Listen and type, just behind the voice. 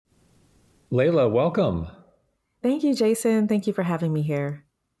Layla, welcome. Thank you, Jason. Thank you for having me here.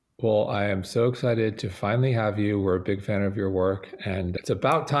 Well, I am so excited to finally have you. We're a big fan of your work, and it's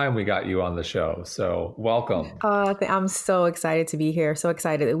about time we got you on the show. So, welcome. I'm so excited to be here. So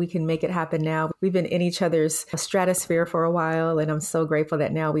excited that we can make it happen now. We've been in each other's stratosphere for a while, and I'm so grateful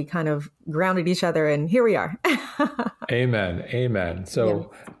that now we kind of grounded each other, and here we are. Amen. Amen. Yeah.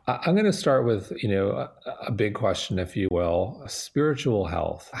 So, I'm going to start with, a big question, if you will, spiritual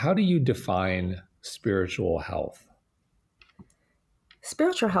health. How do you define spiritual health?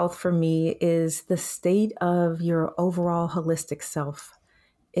 Spiritual health for me is the state of your overall holistic self.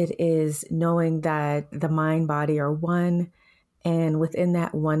 It is knowing that the mind body are one, and within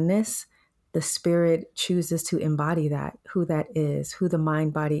that oneness, the spirit chooses to embody that, who that is, who the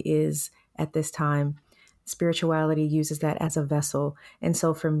mind body is at this time. Spirituality uses that as a vessel. And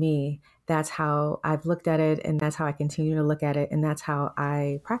so for me, that's how I've looked at it, and that's how I continue to look at it, and that's how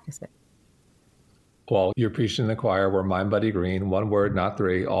I practice it. Well, you're preaching to the choir. We're mind, body, green. One word, not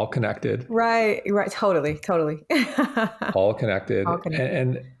three. All connected. Right, right, totally, totally. All connected. All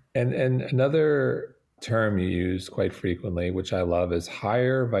connected. And another term you use quite frequently, which I love, is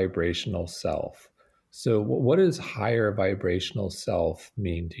higher vibrational self. So, what does higher vibrational self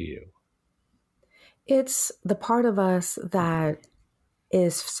mean to you? It's the part of us that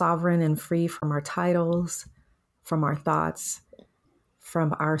is sovereign and free from our titles, from our thoughts,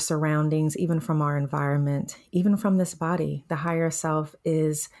 from our surroundings, even from our environment, even from this body. The higher self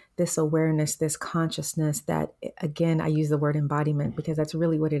is this awareness, this consciousness that, again, I use the word embodiment because that's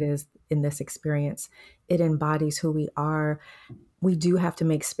really what it is in this experience. It embodies who we are. We do have to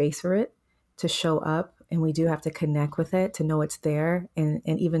make space for it to show up, and we do have to connect with it to know it's there and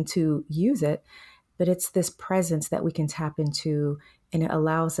even to use it. But it's this presence that we can tap into, and it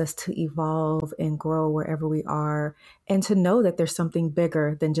allows us to evolve and grow wherever we are, and to know that there's something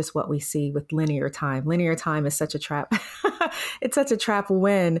bigger than just what we see with linear time. Linear time is such a trap. It's such a trap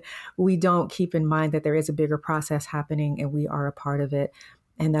when we don't keep in mind that there is a bigger process happening and we are a part of it,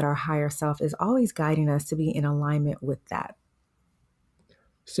 and that our higher self is always guiding us to be in alignment with that.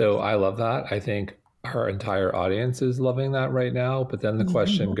 So, I love that. I think our entire audience is loving that right now. But then the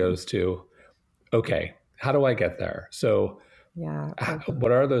question goes to, okay, how do I get there? So, Yeah, perfect.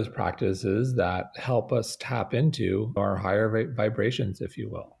 what are those practices that help us tap into our higher vibrations, if you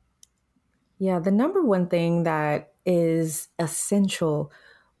will? Yeah, the number one thing that is essential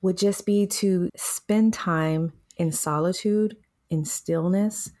would just be to spend time in solitude, in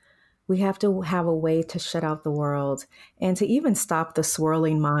stillness. We have to have a way to shut out the world and to even stop the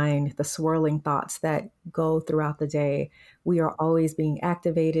swirling mind, the swirling thoughts that go throughout the day. We are always being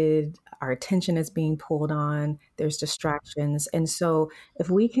activated, our attention is being pulled on, there's distractions. And so, if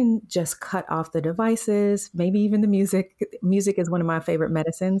we can just cut off the devices, maybe even the music is one of my favorite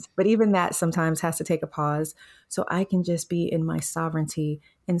medicines, but even that sometimes has to take a pause. So, I can just be in my sovereignty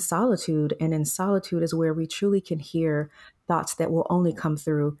in solitude. And in solitude is where we truly can hear thoughts that will only come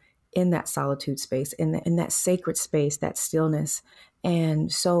through in that solitude space, in that sacred space, that stillness.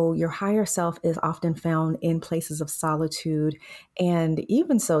 And so your higher self is often found in places of solitude. And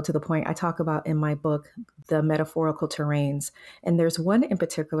even so, to the point I talk about in my book, the metaphorical terrains. And there's one in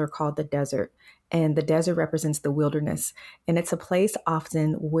particular called the desert. And the desert represents the wilderness. And it's a place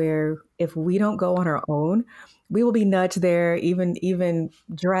often where if we don't go on our own, we will be nudged there, even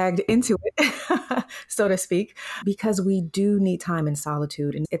dragged into it, so to speak, because we do need time in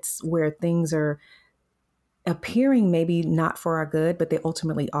solitude. And it's where things are appearing maybe not for our good, but they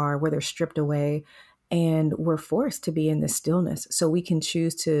ultimately are, where they're stripped away and we're forced to be in this stillness. So we can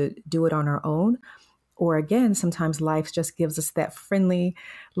choose to do it on our own. Or again, sometimes life just gives us that friendly,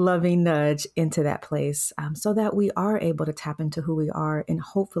 loving nudge into that place, so that we are able to tap into who we are and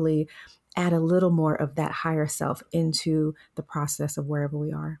hopefully add a little more of that higher self into the process of wherever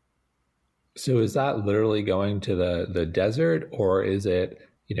we are. So is that literally going to the desert, or is it,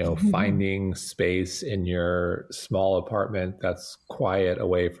 finding space in your small apartment that's quiet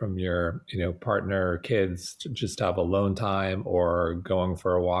away from your, partner or kids to just have alone time, or going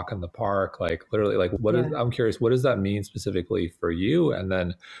for a walk in the park? Like literally, like Yeah. I'm curious, what does that mean specifically for you? And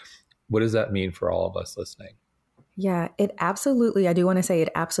then what does that mean for all of us listening? Yeah, it absolutely, I do want to say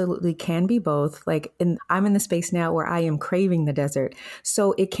it absolutely can be both. Like, I'm in the space now where I am craving the desert.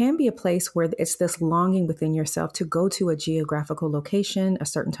 So it can be a place where it's this longing within yourself to go to a geographical location, a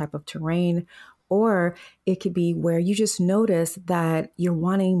certain type of terrain, Or it could be where you just notice that you're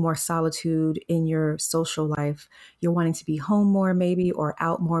wanting more solitude in your social life. You're wanting to be home more, maybe, or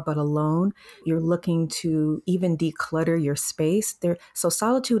out more, but alone. You're looking to even declutter your space. So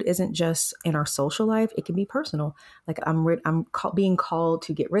solitude isn't just in our social life; it can be personal. Like being called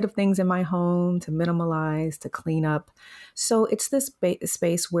to get rid of things in my home, to minimalize, to clean up. So it's this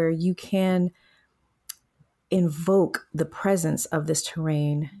space where you can invoke the presence of this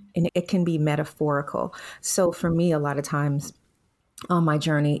terrain, and it can be metaphorical. So for me, a lot of times on my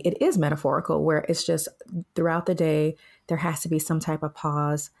journey, it is metaphorical, where it's just throughout the day, there has to be some type of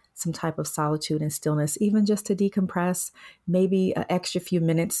pause, some type of solitude and stillness, even just to decompress, maybe an extra few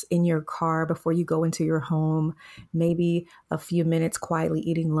minutes in your car before you go into your home, maybe a few minutes quietly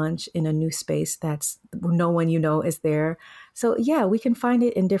eating lunch in a new space that's no one you know is there. So yeah, we can find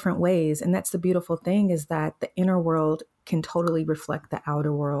it in different ways. And that's the beautiful thing, is that the inner world can totally reflect the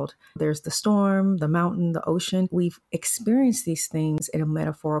outer world. There's the storm, the mountain, the ocean. We've experienced these things in a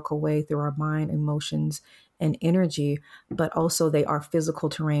metaphorical way through our mind, emotions, and energy, but also they are physical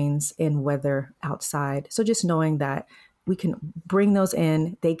terrains in weather outside. So just knowing that we can bring those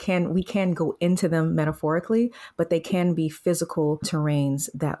in, we can go into them metaphorically, but they can be physical terrains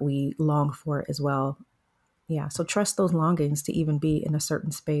that we long for as well. Yeah, so trust those longings to even be in a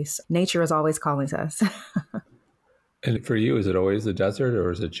certain space. Nature is always calling to us. And for you, is it always the desert or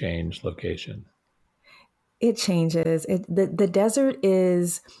is it change location? It changes. The desert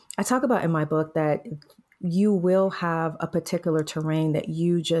is, I talk about in my book that you will have a particular terrain that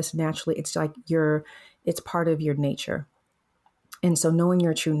you just naturally, it's like it's part of your nature. And so, knowing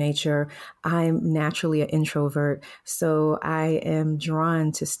your true nature, I'm naturally an introvert. So, I am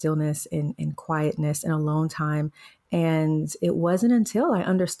drawn to stillness and quietness and alone time. And it wasn't until I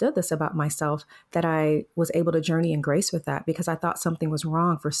understood this about myself that I was able to journey in grace with that, because I thought something was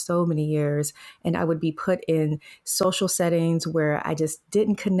wrong for so many years. And I would be put in social settings where I just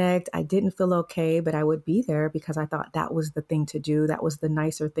didn't connect. I didn't feel okay, but I would be there because I thought that was the thing to do. That was the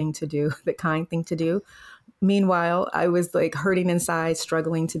nicer thing to do, the kind thing to do. Meanwhile, I was like hurting inside,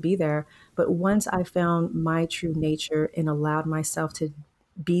 struggling to be there. But once I found my true nature and allowed myself to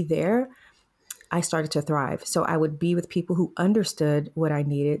be there, I started to thrive. So I would be with people who understood what I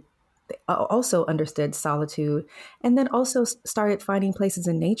needed, also understood solitude, and then also started finding places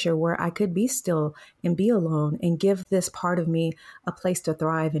in nature where I could be still and be alone and give this part of me a place to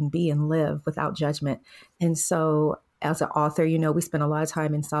thrive and be and live without judgment. And so, as an author, we spend a lot of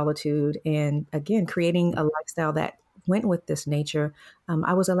time in solitude and again, creating a lifestyle that went with this nature.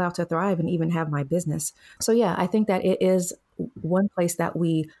 I was allowed to thrive and even have my business. So, yeah, I think that it is one place that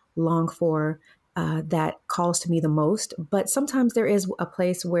we long for, that calls to me the most. But sometimes there is a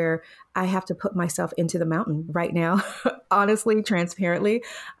place where I have to put myself into the mountain right now. Honestly, transparently,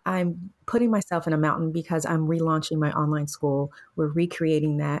 I'm putting myself in a mountain because I'm relaunching my online school. We're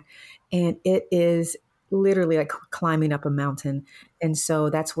recreating that. And it is literally like climbing up a mountain. And so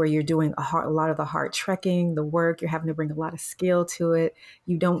that's where you're doing a lot of the hard trekking, the work. You're having to bring a lot of skill to it.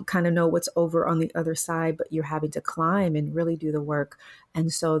 You don't kind of know what's over on the other side, but you're having to climb and really do the work.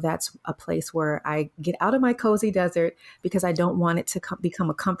 And so that's a place where I get out of my cozy desert because I don't want it to become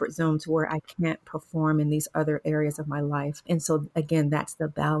a comfort zone to where I can't perform in these other areas of my life. And so, again, that's the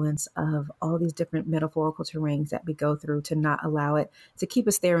balance of all these different metaphorical terrains that we go through, to not allow it to keep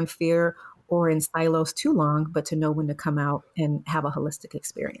us there in fear or in silos too long, but to know when to come out and have a holistic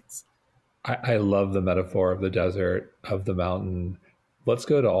experience. I love the metaphor of the desert, of the mountain. Let's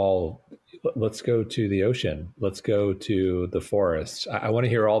go to all, let's go to the ocean. Let's go to the forest. I want to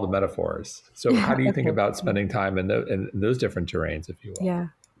hear all the metaphors. So how do you think Okay. about spending time in those different terrains, if you will? Yeah.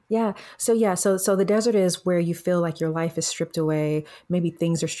 Yeah. So the desert is where you feel like your life is stripped away. Maybe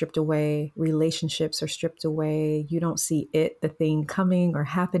things are stripped away, relationships are stripped away. You don't see the thing coming or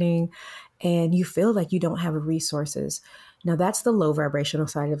happening, and you feel like you don't have resources. Now that's the low vibrational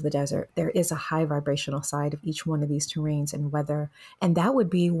side of the desert. There is a high vibrational side of each one of these terrains and weather. And that would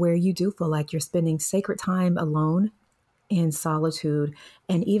be where you do feel like you're spending sacred time alone in solitude,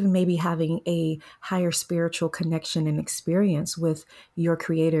 and even maybe having a higher spiritual connection and experience with your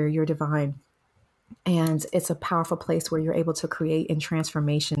creator, your divine. And it's a powerful place where you're able to create, and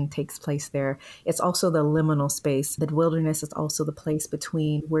transformation takes place there. It's also the liminal space. The wilderness is also the place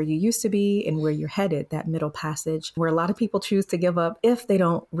between where you used to be and where you're headed, that middle passage where a lot of people choose to give up if they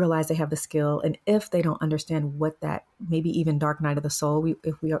don't realize they have the skill, and if they don't understand what that maybe even dark night of the soul,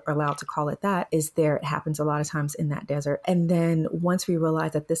 if we are allowed to call it that, is there. It happens a lot of times in that desert. And then once we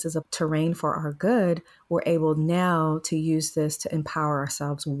realize that this is a terrain for our good, we're able now to use this to empower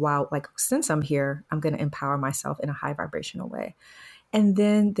ourselves. Wow, like, since I'm here, I'm going to empower myself in a high vibrational way. And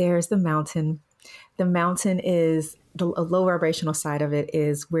then there's the mountain. The mountain is a low vibrational side of it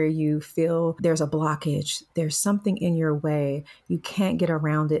is where you feel there's a blockage, there's something in your way. You can't get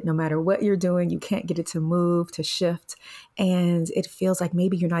around it no matter what you're doing. You can't get it to move, to shift. And it feels like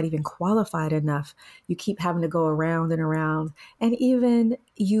maybe you're not even qualified enough. You keep having to go around and around. And even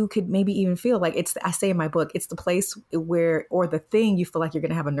you could maybe even feel like it's, I say in my book, it's the place where, or the thing you feel like you're going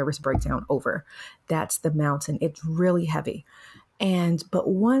to have a nervous breakdown over. That's the mountain. It's really heavy. And but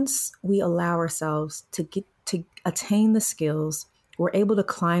once we allow ourselves to get to attain the skills, we're able to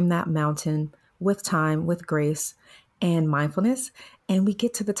climb that mountain with time, with grace and mindfulness, and we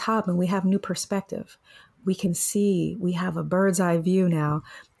get to the top and we have new perspective. We can see, we have a bird's eye view now,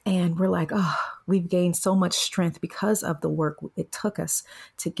 and we're like, oh, we've gained so much strength because of the work it took us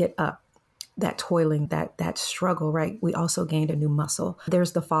to get up. That toiling, that struggle, right? We also gained a new muscle.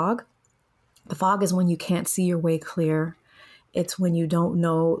 There's the fog. The fog is when you can't see your way clear. It's when you don't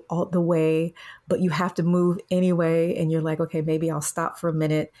know all the way, but you have to move anyway. And you're like, okay, maybe I'll stop for a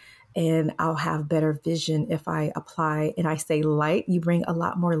minute and I'll have better vision if I apply. And I say light, you bring a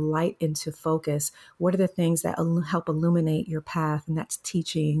lot more light into focus. What are the things that help illuminate your path? And that's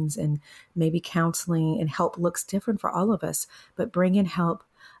teachings and maybe counseling, and help looks different for all of us, but bring in help.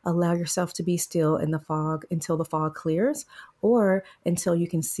 Allow yourself to be still in the fog until the fog clears, or until you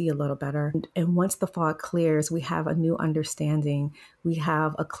can see a little better. And once the fog clears, we have a new understanding. We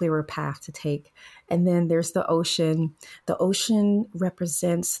have a clearer path to take. And then there's the ocean. The ocean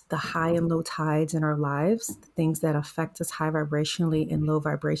represents the high and low tides in our lives. Things that affect us high vibrationally and low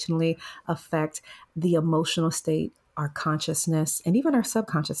vibrationally affect the emotional state, our consciousness, and even our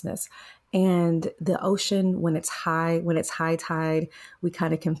subconsciousness. And the ocean, when it's high tide, we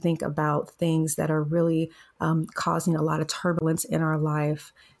kind of can think about things that are really causing a lot of turbulence in our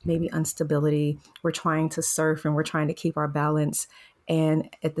life, maybe instability. We're trying to surf and we're trying to keep our balance. And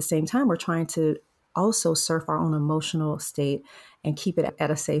at the same time, we're trying to also surf our own emotional state and keep it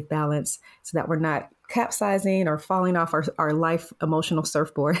at a safe balance so that we're not capsizing or falling off our life emotional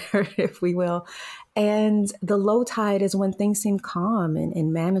surfboard, if we will. And the low tide is when things seem calm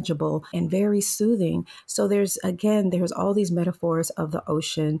and manageable and very soothing. So there's all these metaphors of the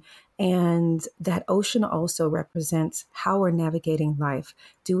ocean. And that ocean also represents how we're navigating life.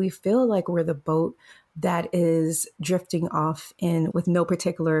 Do we feel like we're the boat that is drifting off in with no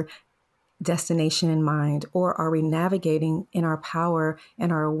particular destination in mind, or are we navigating in our power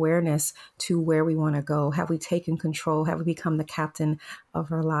and our awareness to where we want to go? Have we taken control? Have we become the captain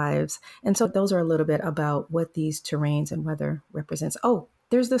of our lives? And so those are a little bit about what these terrains and weather represents. Oh,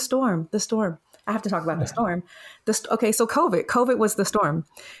 there's the storm. I have to talk about the storm. Okay, so COVID was the storm.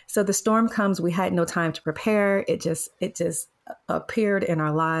 So the storm comes, we had no time to prepare. It just appeared in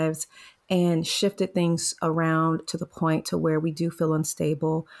our lives and shifted things around to the point to where we do feel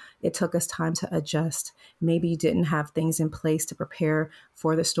unstable. It took us time to adjust. Maybe you didn't have things in place to prepare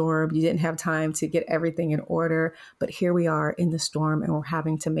for the storm. You didn't have time to get everything in order, but here we are in the storm and we're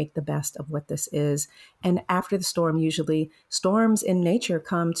having to make the best of what this is. And after the storm, usually storms in nature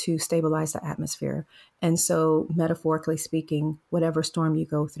come to stabilize the atmosphere. And so metaphorically speaking, whatever storm you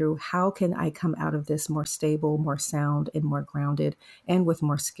go through, how can I come out of this more stable, more sound, and more grounded, and with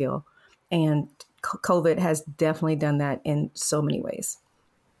more skill? And COVID has definitely done that in so many ways.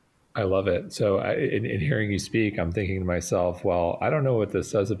 I love it. So, in hearing you speak, I'm thinking to myself, well, I don't know what this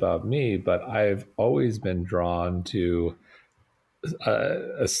says about me, but I've always been drawn to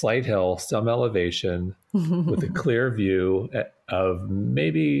a slight hill, some elevation, with a clear view of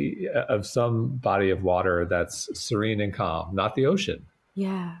maybe of some body of water that's serene and calm, not the ocean.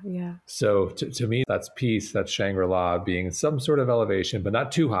 Yeah, yeah. So to me, that's peace. That's Shangri-La, being some sort of elevation, but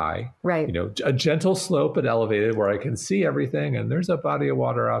not too high. Right. A gentle slope but elevated where I can see everything, and there's a body of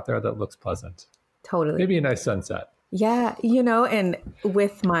water out there that looks pleasant. Totally. Maybe a nice sunset. Yeah, and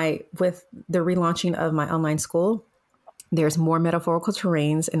with the relaunching of my online school, there's more metaphorical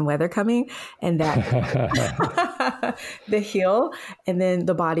terrains and weather coming, and that the hill and then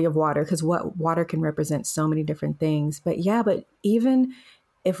the body of water, because what water can represent so many different things. But even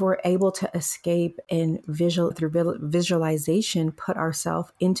if we're able to escape and through visualization, put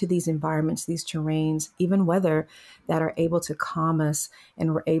ourselves into these environments, these terrains, even weather that are able to calm us,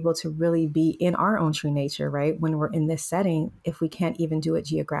 and we're able to really be in our own true nature, right? When we're in this setting, if we can't even do it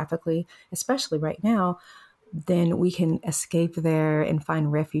geographically, especially right now, then we can escape there and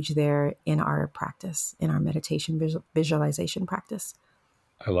find refuge there in our practice, in our meditation visualization practice.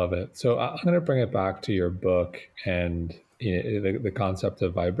 I love it. So I'm going to bring it back to your book and the concept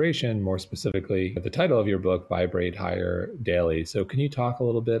of vibration, more specifically, the title of your book, Vibrate Higher Daily. So can you talk a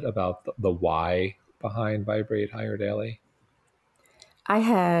little bit about the why behind Vibrate Higher Daily? I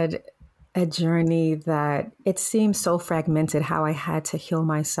had a journey that it seemed so fragmented how I had to heal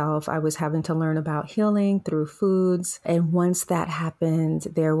myself. I was having to learn about healing through foods. And once that happened,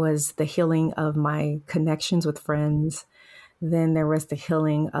 there was the healing of my connections with friends. Then there was the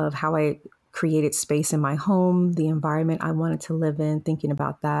healing of how I created space in my home, the environment I wanted to live in, thinking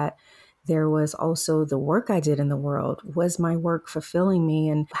about that. There was also the work I did in the world. Was my work fulfilling me?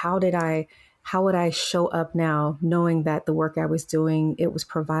 And how would I show up now knowing that the work I was doing, it was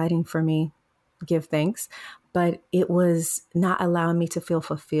providing for me? Give thanks, but it was not allowing me to feel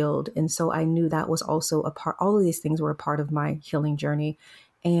fulfilled. And so I knew that was also a part, all of these things were a part of my healing journey.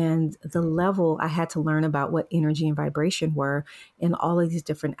 And the level I had to learn about what energy and vibration were in all of these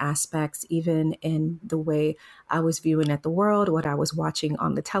different aspects, even in the way I was viewing at the world, what I was watching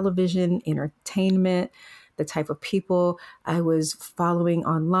on the television, entertainment, the type of people I was following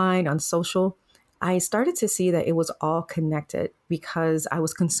online, on social. I started to see that it was all connected because I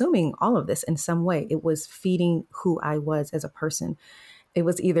was consuming all of this in some way. It was feeding who I was as a person. It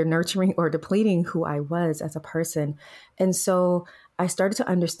was either nurturing or depleting who I was as a person. And so I started to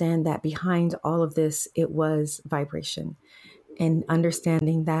understand that behind all of this, it was vibration, and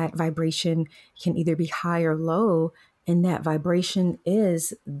understanding that vibration can either be high or low, and that vibration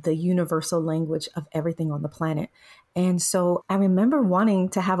is the universal language of everything on the planet. And so I remember wanting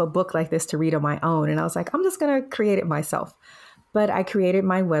to have a book like this to read on my own. And I was like, I'm just going to create it myself. But I created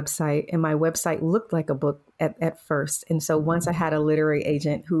my website, and my website looked like a book at first. And so once I had a literary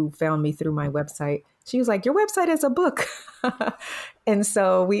agent who found me through my website, she was like, your website is a book. And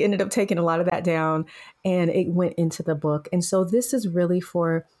so we ended up taking a lot of that down, and it went into the book. And so this is really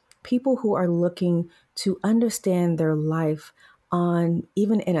for people who are looking to understand their life on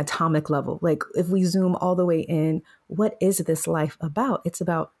even an atomic level. Like if we zoom all the way in, what is this life about? It's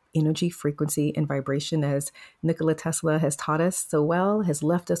about energy, frequency, and vibration, as Nikola Tesla has taught us so well, has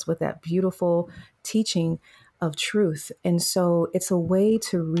left us with that beautiful teaching of truth. And so it's a way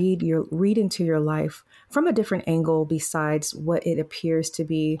to read into your life from a different angle besides what it appears to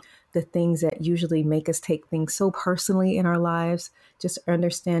be the things that usually make us take things so personally in our lives. Just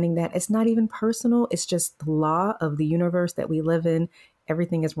understanding that it's not even personal, it's just the law of the universe that we live in.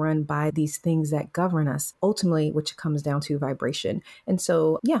 Everything is run by these things that govern us, ultimately, which comes down to vibration. And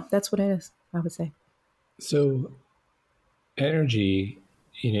so, yeah, that's what it is, I would say. So energy,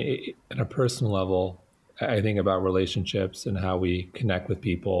 at a personal level, I think about relationships and how we connect with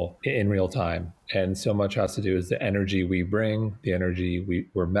people in real time. And so much has to do with the energy we bring, the energy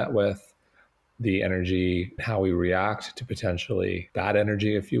we're met with, the energy, how we react to potentially bad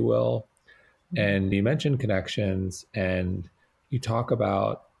energy, if you will. And you mentioned connections, and you talk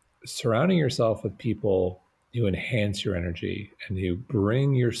about surrounding yourself with people who enhance your energy and who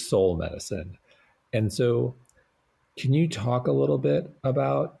bring your soul medicine. And so, can you talk a little bit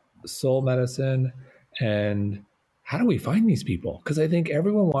about soul medicine and how do we find these people? Because I think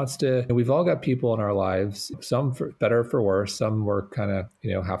everyone wants to, we've all got people in our lives, some for better, for worse, some we're kind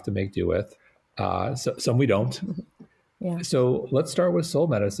of, have to make do with. So, some we don't. Yeah. So let's start with soul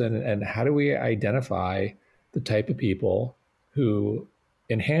medicine and how do we identify the type of people who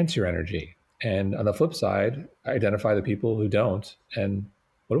enhance your energy? And on the flip side, identify the people who don't. And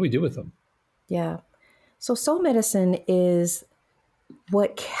what do we do with them? Yeah. So, soul medicine is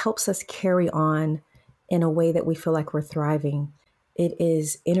what helps us carry on in a way that we feel like we're thriving. It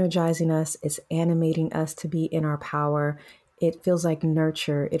is energizing us, it's animating us to be in our power. It feels like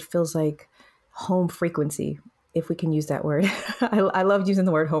nurture, it feels like home frequency, if we can use that word. I love using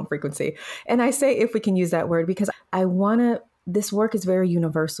the word home frequency. And I say if we can use that word because I want to. This work is very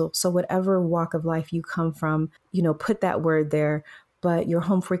universal. So, whatever walk of life you come from, put that word there. But your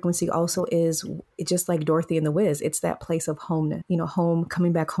home frequency also is just like Dorothy and the Wiz. It's that place of homeness, home,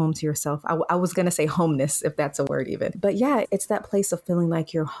 coming back home to yourself. I was going to say homeness, if that's a word even. But yeah, it's that place of feeling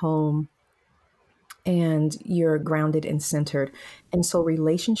like you're home and you're grounded and centered. And so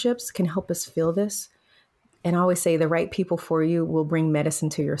relationships can help us feel this. And I always say the right people for you will bring medicine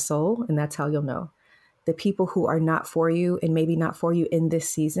to your soul. And that's how you'll know. The people who are not for you and maybe not for you in this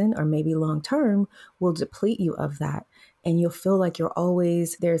season or maybe long term will deplete you of that. And you'll feel like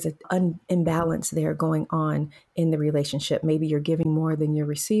there's an imbalance there going on in the relationship. Maybe you're giving more than you're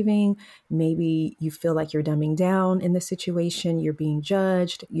receiving. Maybe you feel like you're dumbing down in the situation. You're being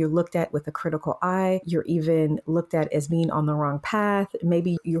judged. You're looked at with a critical eye. You're even looked at as being on the wrong path.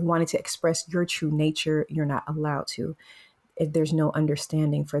 Maybe you're wanting to express your true nature. You're not allowed to. If there's no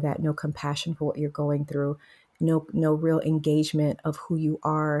understanding for that, no compassion for what you're going through, no real engagement of who you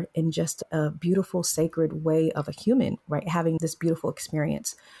are in just a beautiful, sacred way of a human, right? Having this beautiful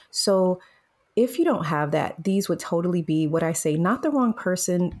experience. So If you don't have that, these would totally be what I say, not the wrong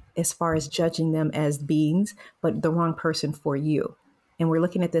person as far as judging them as beings, but the wrong person for you. And we're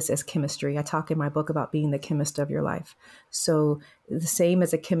looking at this as chemistry. I talk in my book about being the chemist of your life. So, the same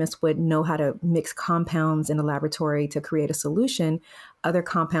as a chemist would know how to mix compounds in a laboratory to create a solution, other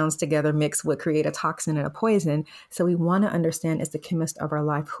compounds together mix would create a toxin and a poison. So, we want to understand as the chemist of our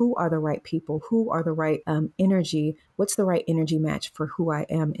life, who are the right people, who are the right energy, what's the right energy match for who I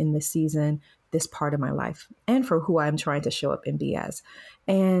am in this season, this part of my life, and for who I'm trying to show up and be as.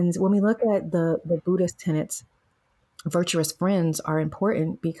 And when we look at the Buddhist tenets, virtuous friends are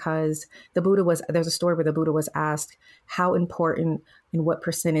important because there's a story where the Buddha was asked how important and what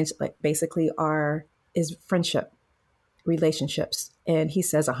percentage, like basically, is friendship, relationships. And he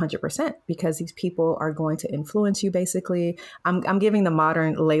says 100% because these people are going to influence you. Basically, I'm giving the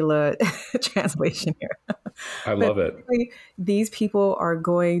modern Layla translation here. I But love it. basically, these people are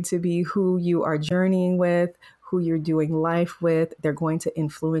going to be who you are journeying with, who you're doing life with. They're going to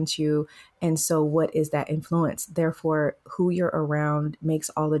influence you. And so, what is that influence? Therefore, who you're around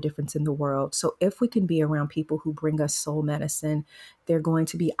makes all the difference in the world. So, if we can be around people who bring us soul medicine, they're going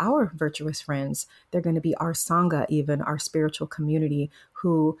to be our virtuous friends. They're going to be our Sangha, even our spiritual community,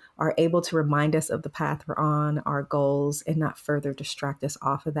 who are able to remind us of the path we're on, our goals, and not further distract us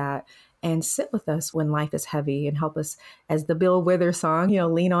off of that, and sit with us when life is heavy and help us, as the Bill Withers song,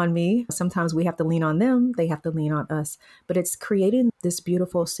 lean on me. Sometimes we have to lean on them, they have to lean on us. But it's creating this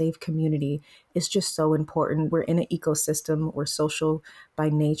beautiful, safe community. It's just so important. We're in an ecosystem, we're social by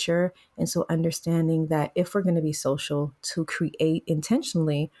nature. And so understanding that if we're going to be social, to create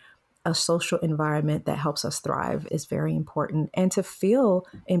intentionally a social environment that helps us thrive is very important. And to feel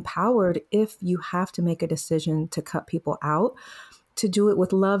empowered if you have to make a decision to cut people out, to do it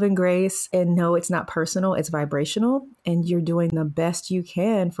with love and grace and know it's not personal, it's vibrational, and you're doing the best you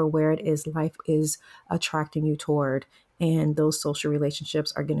can for where it is life is attracting you toward. And those social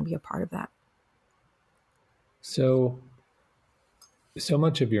relationships are going to be a part of that. So, so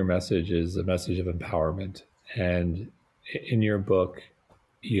much of your message is a message of empowerment. And in your book,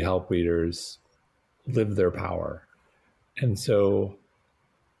 you help readers live their power. And so,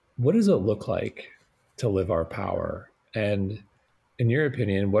 what does it look like to live our power? And in your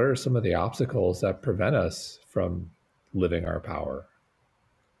opinion, what are some of the obstacles that prevent us from living our power?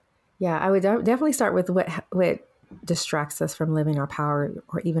 Yeah, I would definitely start with what distracts us from living our power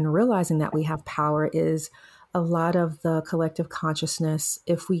or even realizing that we have power is a lot of the collective consciousness.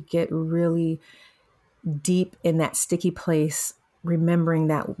 If we get really deep in that sticky place, remembering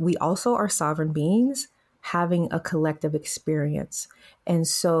that we also are sovereign beings having a collective experience. And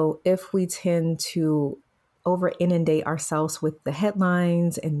so if we tend to over inundate ourselves with the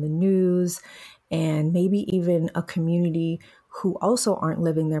headlines and the news, and maybe even a community who also aren't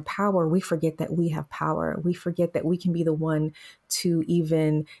living their power, we forget that we have power. We forget that we can be the one to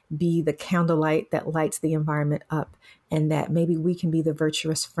even be the candlelight that lights the environment up, and that maybe we can be the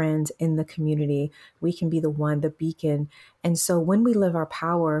virtuous friends in the community. We can be the one, the beacon. And so when we live our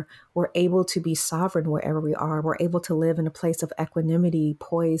power, we're able to be sovereign wherever we are. We're able to live in a place of equanimity,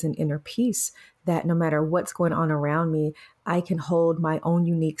 poise, and inner peace, that no matter what's going on around me, I can hold my own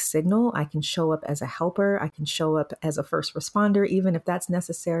unique signal. I can show up as a helper. I can show up as a first responder, even if that's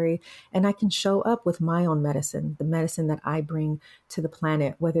necessary. And I can show up with my own medicine, the medicine that I bring to the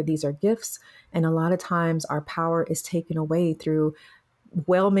planet, whether these are gifts. And a lot of times our power is taken away through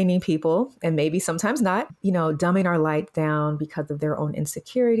well-meaning people, and maybe sometimes not, dumbing our light down because of their own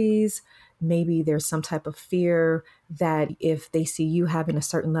insecurities. Maybe there's some type of fear that if they see you having a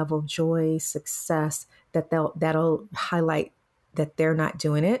certain level of joy, success, that'll highlight that they're not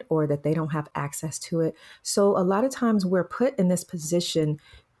doing it or that they don't have access to it. So a lot of times we're put in this position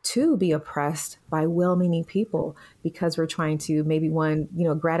to be oppressed by well-meaning people because we're trying to maybe one,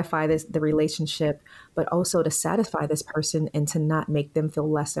 gratify the relationship, but also to satisfy this person and to not make them feel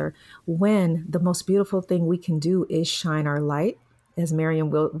lesser. When the most beautiful thing we can do is shine our light, as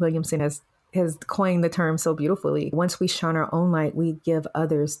Williamson has coined the term so beautifully. Once we shine our own light, we give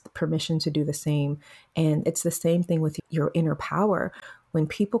others permission to do the same. And it's the same thing with your inner power. When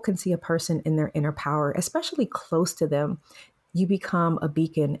people can see a person in their inner power, especially close to them, you become a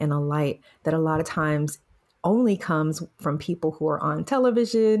beacon and a light that a lot of times only comes from people who are on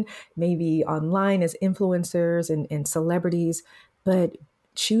television, maybe online as influencers and celebrities. But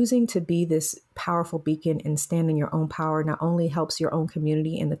choosing to be this powerful beacon and stand in your own power not only helps your own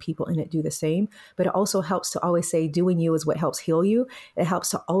community and the people in it do the same, but it also helps to always say doing you is what helps heal you. It helps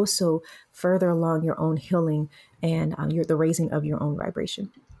to also further along your own healing and the raising of your own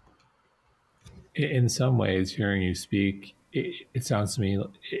vibration. In some ways, hearing you speak, it sounds to me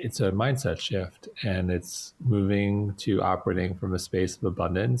it's a mindset shift, and it's moving to operating from a space of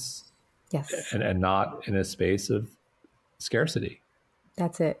abundance Yes, and not in a space of scarcity.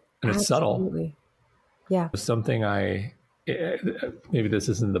 that's it. And it's subtle. Absolutely. Yeah. Something maybe this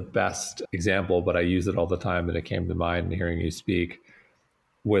isn't the best example, but I use it all the time, and it came to mind hearing you speak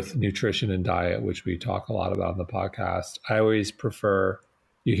with nutrition and diet, which we talk a lot about in the podcast. I always prefer,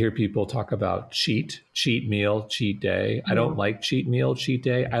 you hear people talk about cheat meal, cheat day. I Yeah. don't like cheat meal, cheat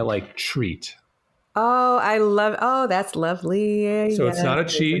day. I like treat. Oh, I love, oh, that's lovely. So it's Yes. not a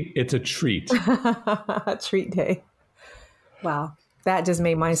cheat, it's a treat. Treat day. Wow. That just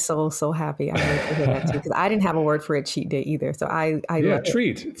made my soul so happy. I love to hear that too, because I didn't have a word for a cheat day either. So I Yeah, love it.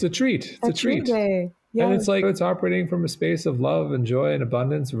 treat. It's a treat. It's A a treat treat. day. And Yes. it's like it's operating from a space of love and joy and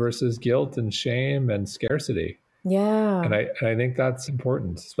abundance versus guilt and shame and scarcity. Yeah. And I think that's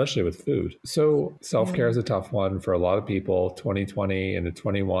important, especially with food. So self Yeah. care is a tough one for a lot of people. 2020 and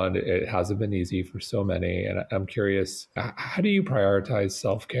 21, it hasn't been easy for so many. And I'm curious, how do you prioritize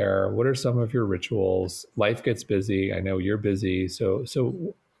self care? What are some of your rituals? Life gets busy. I know you're busy. So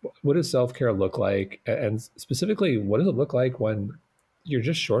what does self care look like? And specifically, what does it look like when you're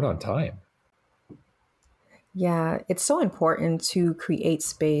just short on time? Yeah. It's so important to create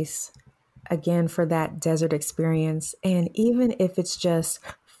space again for that desert experience. And even if it's just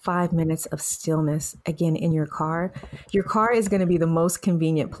 5 minutes of stillness, again, in your car is going to be the most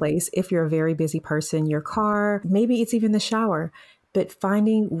convenient place. If you're a very busy person, your car, maybe it's even the shower, but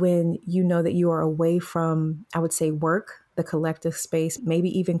finding when you know that you are away from, I would say, work, the collective space, maybe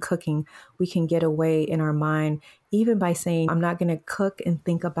even cooking, we can get away in our mind, even by saying, I'm not going to cook and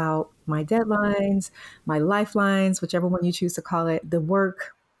think about my deadlines, my lifelines, whichever one you choose to call it, the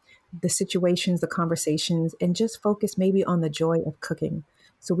work, the situations, the conversations, and just focus maybe on the joy of cooking.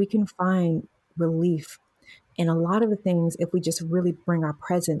 So we can find relief and a lot of the things, if we just really bring our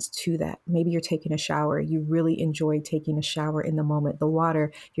presence to that, maybe you're taking a shower, you really enjoy taking a shower in the moment. The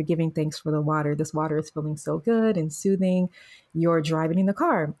water, you're giving thanks for the water. This water is feeling so good and soothing. You're driving in the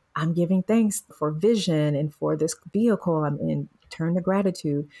car. I'm giving thanks for vision and for this vehicle I'm in. Turn to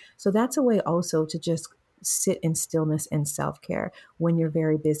gratitude. So that's a way also to just sit in stillness and self care when you're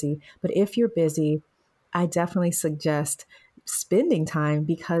very busy. But if you're busy, I definitely suggest spending time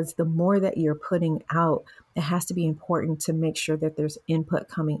because the more that you're putting out, it has to be important to make sure that there's input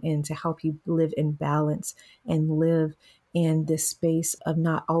coming in to help you live in balance and live in this space of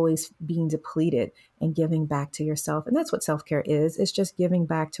not always being depleted and giving back to yourself. And that's what self care is. It's just giving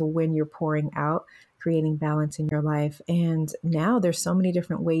back to when you're pouring out, creating balance in your life. And now there's so many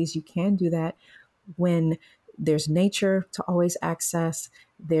different ways you can do that when there's nature to always access.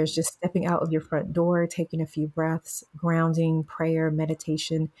 There's just stepping out of your front door, taking a few breaths, grounding, prayer,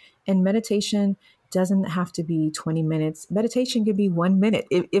 meditation. And meditation doesn't have to be 20 minutes. Meditation could be 1 minute.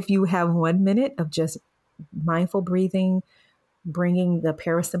 If you have 1 minute of just mindful breathing, bringing the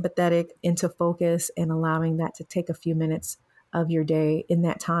parasympathetic into focus and allowing that to take a few minutes of your day in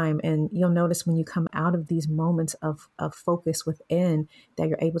that time. And you'll notice when you come out of these moments of focus within that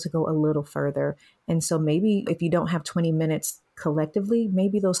you're able to go a little further. And so maybe if you don't have 20 minutes collectively,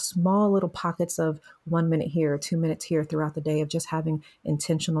 maybe those small little pockets of 1 minute here, 2 minutes here throughout the day of just having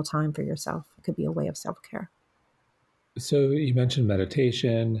intentional time for yourself could be a way of self care. So you mentioned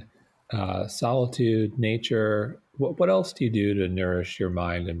meditation, solitude, nature. What else do you do to nourish your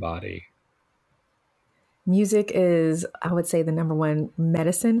mind and body? Music is, I would say, the number one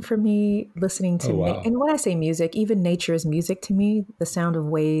medicine for me. Listening to, Oh, wow. and when I say music, even nature is music to me. The sound of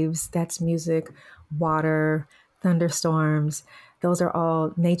waves, that's music. Water, thunderstorms, those are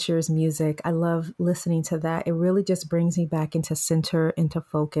all nature's music. I love listening to that. It really just brings me back into center, into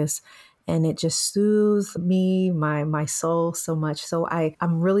focus, and it just soothes me, my soul so much. So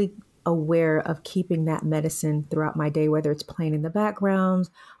I'm really aware of keeping that medicine throughout my day, whether it's playing in the background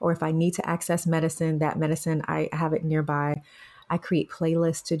or if I need to access medicine, that medicine, I have it nearby. I create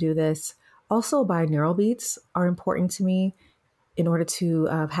playlists to do this. Also, binaural beats are important to me in order to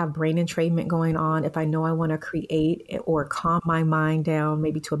have brain entrainment going on. If I know I want to create or calm my mind down,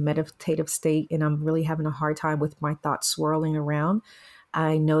 maybe to a meditative state, and I'm really having a hard time with my thoughts swirling around,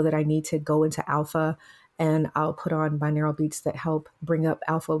 I know that I need to go into alpha and I'll put on binaural beats that help bring up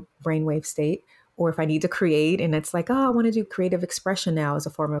alpha brainwave state. Or if I need to create and it's like, oh, I want to do creative expression now as a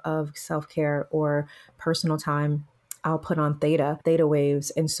form of self care or personal time, I'll put on theta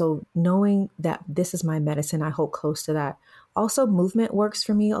waves. And so knowing that this is my medicine, I hold close to that. Also, movement works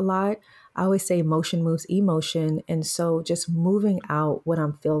for me a lot. I always say motion moves emotion. And so just moving out what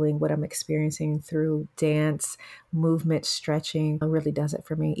I'm feeling, what I'm experiencing through dance, movement, stretching really does it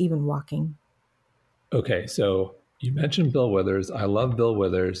for me, even walking. Okay, so You mentioned Bill Withers. I love Bill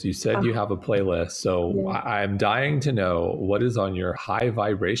Withers. You said you Oh, have a playlist. So yeah. I'm dying to know what is on your high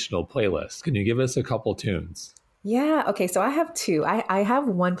vibrational playlist. Can you give us a couple tunes? Yeah. Okay. So I have two. I have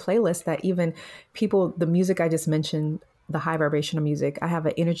one playlist that even people, the music I just mentioned, the high vibrational music, I have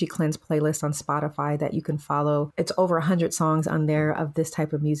an energy cleanse playlist on Spotify that you can follow. It's over 100 songs on there of this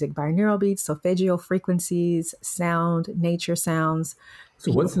type of music: binaural beats, solfeggio frequencies, sound, nature sounds,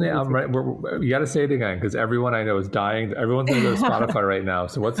 So what's the beautiful name? I'm music. right. You got to say it again because everyone I know is dying. Everyone's going to go to Spotify right now.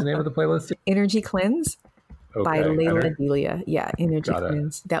 So what's the name of the playlist? Energy Cleanse by Okay. Lalah Delia. Yeah, Energy Got it.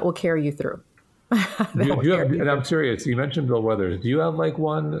 Cleanse. That will carry you through. Do That you, will do you have, carry you and through. I'm serious, you mentioned Bill Withers. Do you have like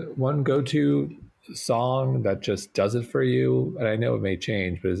one go-to song that just does it for you? And I know it may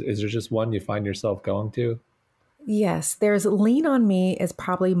change, but is there just one you find yourself going to? Yes, there's Lean on Me is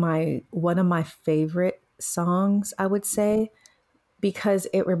probably my one of my favorite songs, I would say, because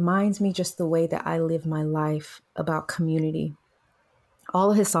it reminds me just the way that I live my life about community.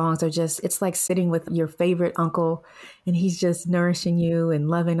 All of his songs are just, it's like sitting with your favorite uncle and he's just nourishing you and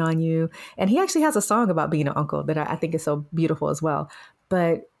loving on you. And he actually has a song about being an uncle that I think is so beautiful as well.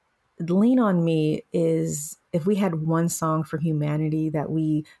 But Lean on Me is, if we had one song for humanity that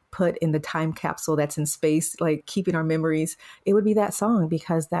we put in the time capsule that's in space, like keeping our memories, it would be that song,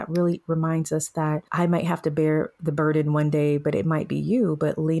 because that really reminds us that I might have to bear the burden one day, but it might be you.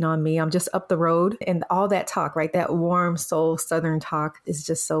 But lean on me. I'm just up the road. And all that talk, right? That warm soul Southern talk is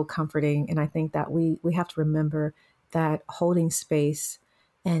just so comforting. And I think that we have to remember that holding space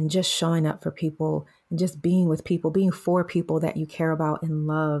and just showing up for people and just being with people, being for people that you care about and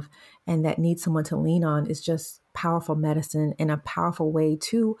love and that need someone to lean on is just powerful medicine and a powerful way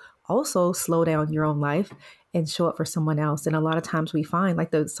to also slow down your own life and show up for someone else. And a lot of times we find, like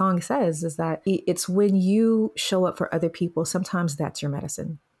the song says, is that it's when you show up for other people, sometimes that's your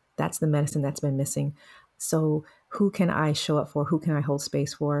medicine. That's the medicine that's been missing. So who can I show up for? Who can I hold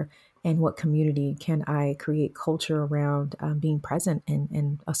space for? And what community can I create culture around, being present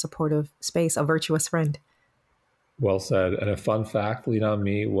and a supportive space, a virtuous friend? Well said. And a fun fact, Lean on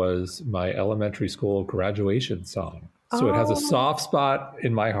Me was my elementary school graduation song. So it has a Oh, soft spot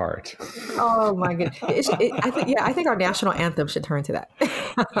in my heart. oh my goodness! I think, yeah, I think our national anthem should turn to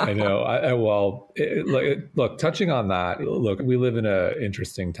I that. know. Look, touching on that, look, we live in an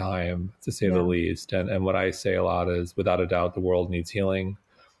interesting time, to say the Yeah, least. And what I say a lot is, without a doubt, the world needs healing.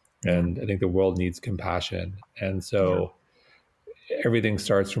 yeah, And I think the world needs compassion. And yeah. so everything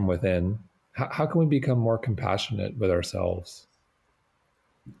starts from within. How can we become more compassionate with ourselves?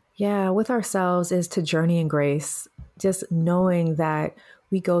 Yeah, with ourselves is to journey in grace, just knowing that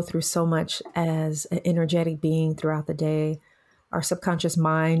we go through so much as an energetic being throughout the day. Our subconscious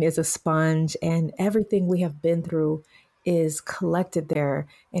mind is a sponge, and everything we have been through is collected there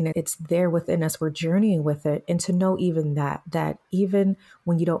and it's there within us. We're journeying with it. And to know even that even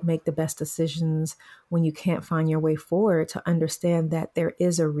when you don't make the best decisions, when you can't find your way forward, to understand that there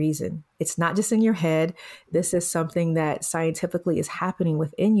is a reason. It's not just in your head. This is something that scientifically is happening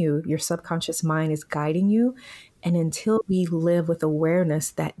within you. Your subconscious mind is guiding you. And until we live with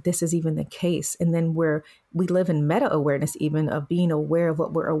awareness that this is even the case, and then we live in meta awareness, even of being aware of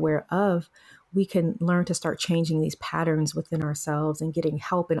what we're aware of, we can learn to start changing these patterns within ourselves and getting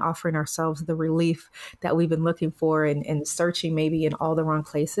help and offering ourselves the relief that we've been looking for and searching maybe in all the wrong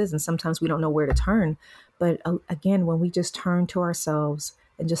places. And sometimes we don't know where to turn. But again, when we just turn to ourselves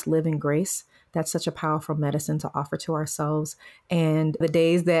and just live in grace, that's such a powerful medicine to offer to ourselves. And the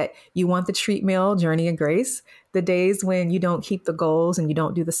days that you want the treat meal, journey in grace, the days when you don't keep the goals and you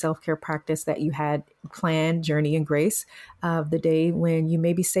don't do the self-care practice that you had planned, journey in grace, the day when you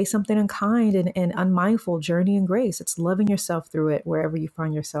maybe say something unkind and unmindful, journey in grace. It's loving yourself through it, wherever you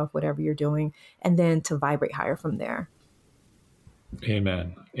find yourself, whatever you're doing, and then to vibrate higher from there.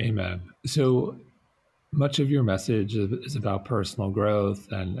 Amen. Amen. So much of your message is about personal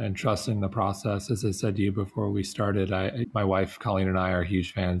growth and trusting the process. As I said to you before we started, my wife Colleen and I are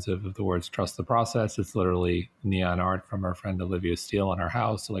huge fans of the words "trust the process." It's literally neon art from our friend Olivia Steele in our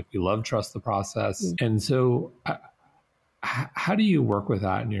house. So, like, we love trust the process. And so, how do you work with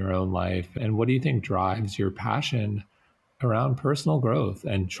that in your own life? And what do you think drives your passion around personal growth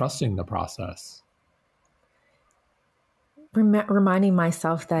and trusting the process? Reminding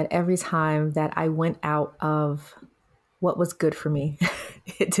myself that every time that I went out of what was good for me,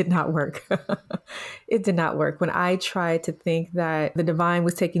 it did not work. It did not work. When I tried to think that the divine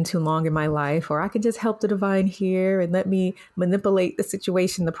was taking too long in my life, or I could just help the divine here and let me manipulate the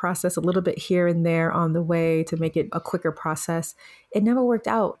situation, the process a little bit here and there on the way to make it a quicker process, it never worked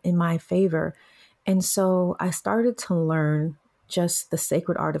out in my favor. And so I started to learn just the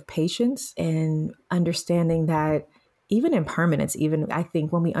sacred art of patience and understanding that even impermanence, even I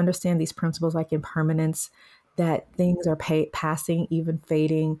think when we understand these principles like impermanence, that things are passing, even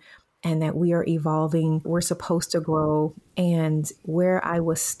fading, and that we are evolving, we're supposed to grow. And where I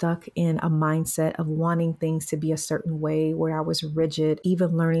was stuck in a mindset of wanting things to be a certain way, where I was rigid,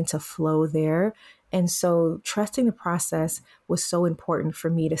 even learning to flow there. And so trusting the process was so important for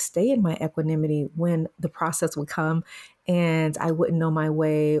me to stay in my equanimity when the process would come and I wouldn't know my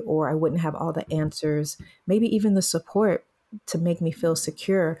way or I wouldn't have all the answers, maybe even the support to make me feel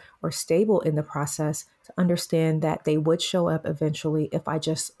secure or stable in the process, to understand that they would show up eventually if I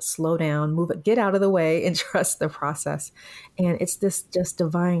just slow down, move it, get out of the way and trust the process. And it's this just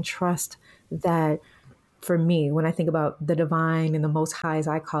divine trust that for me, when I think about the divine and the most high, as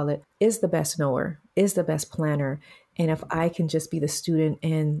I call it, is the best knower, is the best planner. And if I can just be the student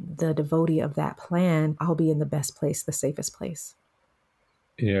and the devotee of that plan, I'll be in the best place, the safest place.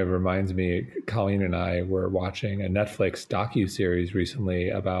 It reminds me, Colleen and I were watching a Netflix docu-series recently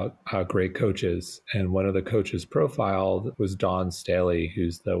about great coaches. And one of the coaches profiled was Dawn Staley,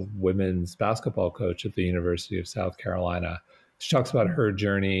 who's the women's basketball coach at the University of South Carolina. She talks about her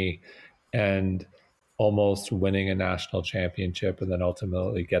journey and almost winning a national championship and then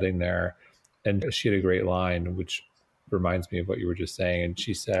ultimately getting there. And she had a great line, which reminds me of what you were just saying. And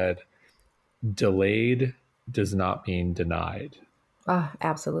she said, delayed does not mean denied. Ah,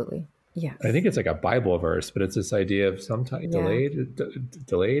 absolutely. I think Yes. it's like a Bible verse, but it's this idea of sometimes Yeah.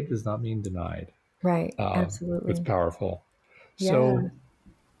 delayed does not mean denied. Right. It's Absolutely. powerful. Yeah. So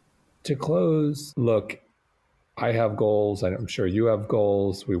to close, look, I have goals. I'm sure you have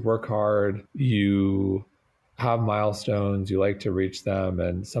goals. We work hard. You have milestones. You like to reach them.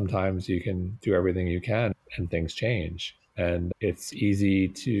 And sometimes you can do everything you can and things change. And it's easy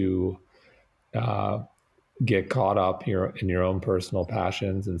to uh, get caught up in your own personal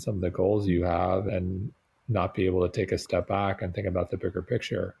passions and some of the goals you have and not be able to take a step back and think about the bigger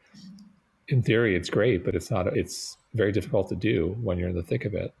picture. In theory, it's great, but it's very difficult to do when you're in the thick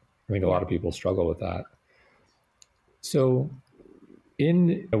of it. I think a lot Yeah. of people struggle with that. So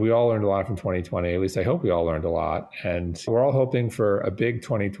we all learned a lot from 2020. At least I hope we all learned a lot. And we're all hoping for a big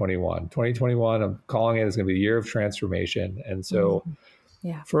 2021. 2021, I'm calling it, is going to be a year of transformation. And so Mhm.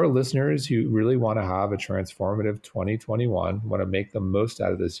 Yeah. for our listeners who really want to have a transformative 2021, want to make the most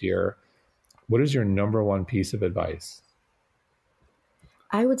out of this year, what is your number one piece of advice?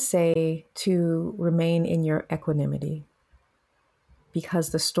 I would say to remain in your equanimity because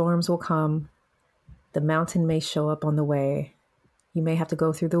the storms will come, the mountain may show up on the way. You may have to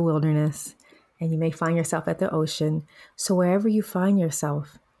go through the wilderness and you may find yourself at the ocean. So, wherever you find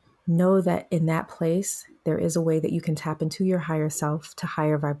yourself, know that in that place, there is a way that you can tap into your higher self to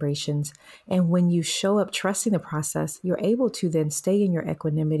higher vibrations. And when you show up trusting the process, you're able to then stay in your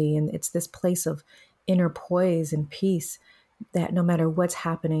equanimity. And it's this place of inner poise and peace that no matter what's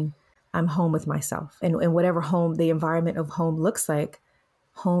happening, I'm home with myself. And whatever home, the environment of home looks like,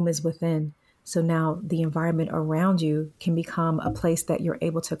 home is within. So now the environment around you can become a place that you're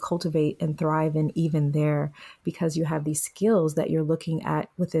able to cultivate and thrive in even there because you have these skills that you're looking at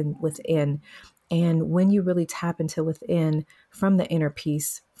within. And when you really tap into within from the inner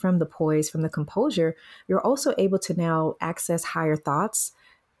peace, from the poise, from the composure, you're also able to now access higher thoughts,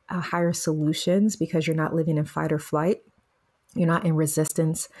 higher solutions because you're not living in fight or flight. You're not in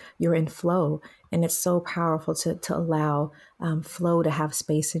resistance, you're in flow. And it's so powerful to allow flow to have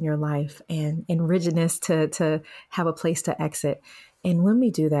space in your life and rigidness to have a place to exit. And when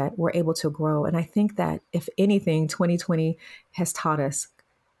we do that, we're able to grow. And I think that if anything, 2020 has taught us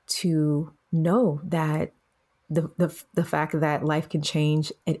to know that the fact that life can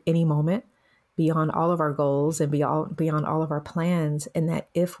change at any moment beyond all of our goals and beyond all of our plans. And that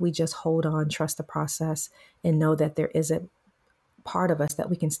if we just hold on, trust the process, and know that there is a part of us that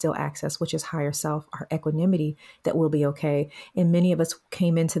we can still access, which is higher self, our equanimity, that will be okay. And many of us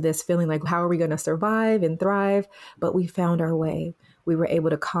came into this feeling like, how are we going to survive and thrive? But we found our way. We were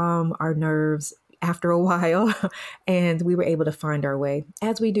able to calm our nerves after a while, and we were able to find our way.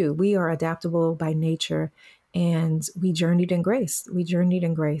 As we do, we are adaptable by nature. And we journeyed in grace. We journeyed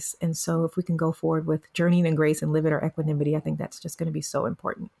in grace. And so, if we can go forward with journeying in grace and live in our equanimity, I think that's just going to be so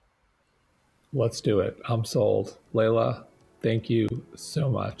important. Let's do it. I'm sold. Lalah, thank you so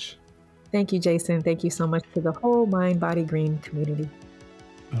much. Thank you, Jason. Thank you so much to the whole Mind Body Green community.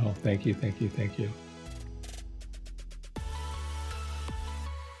 Oh, thank you, thank you, thank you.